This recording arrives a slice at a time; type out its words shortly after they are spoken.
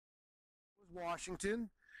Washington,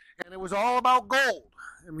 and it was all about gold.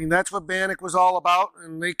 I mean, that's what Bannack was all about,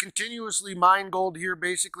 and they continuously mined gold here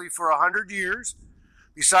basically for 100 years.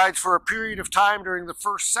 Besides, for a period of time during the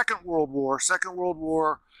Second World War,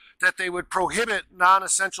 that they would prohibit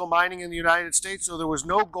non-essential mining in the United States. So there was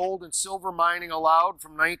no gold and silver mining allowed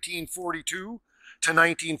from 1942 to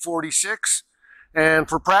 1946. And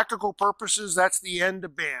for practical purposes, that's the end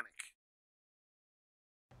of Bannack.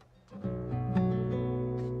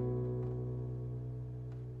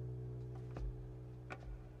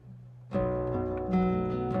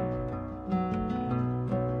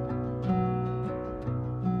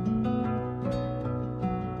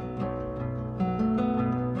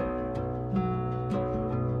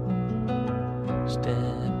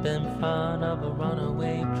 Step in front of a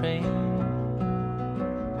runaway train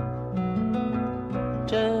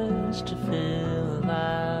just to feel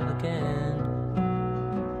alive again,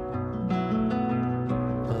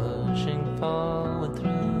 pushing forward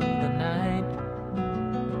through the night,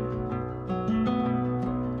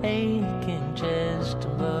 aching chest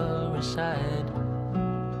and blurry side.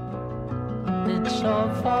 It's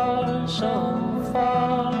so far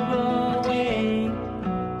away.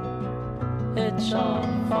 It's so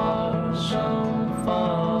far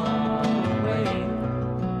away.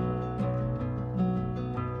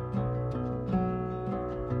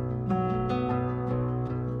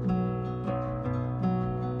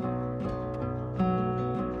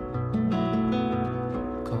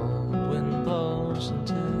 Cold wind blows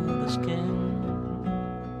into the skin.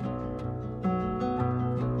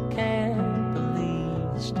 Can't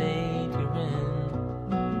believe the state you're in.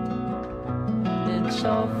 It's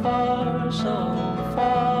so far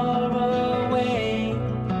away.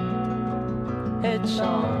 It's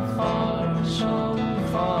so far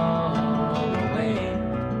away.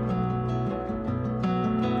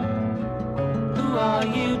 Who are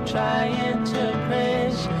you trying to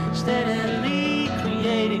impress? Steadily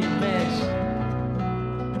creating a mess.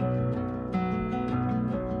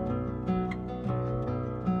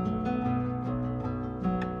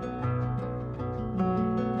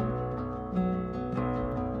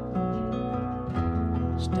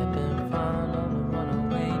 Step in front of a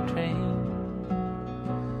runaway train,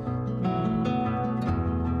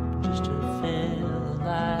 just to feel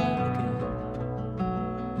alive again,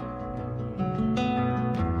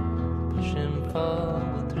 pushing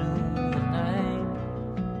forward through the night,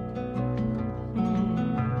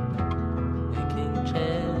 making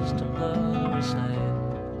chest and blurry sight,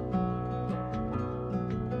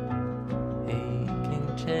 aching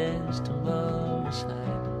chest and blurry sight.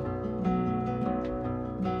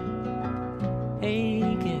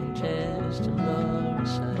 Aching chest and blurry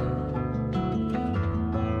sight.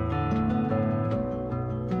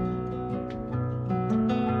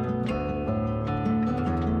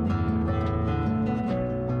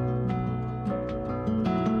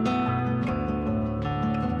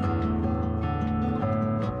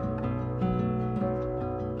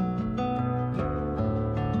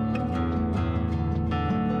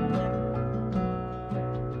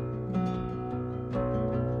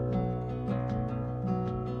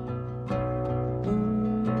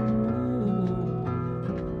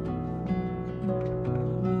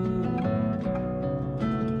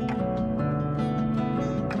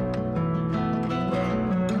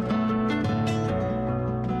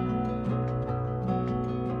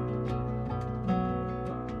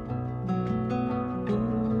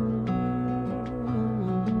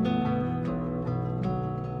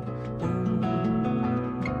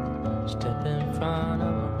 Step in front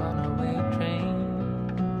of a runaway train,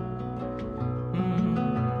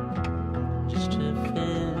 just to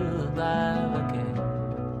feel alive again,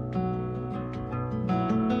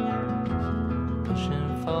 pushing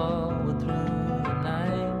forward through the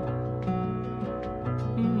night,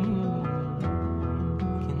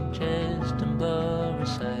 aching chest and blurry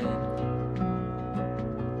sight,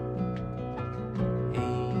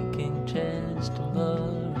 aching chest and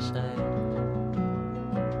blurry sight.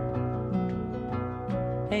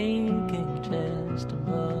 Hey.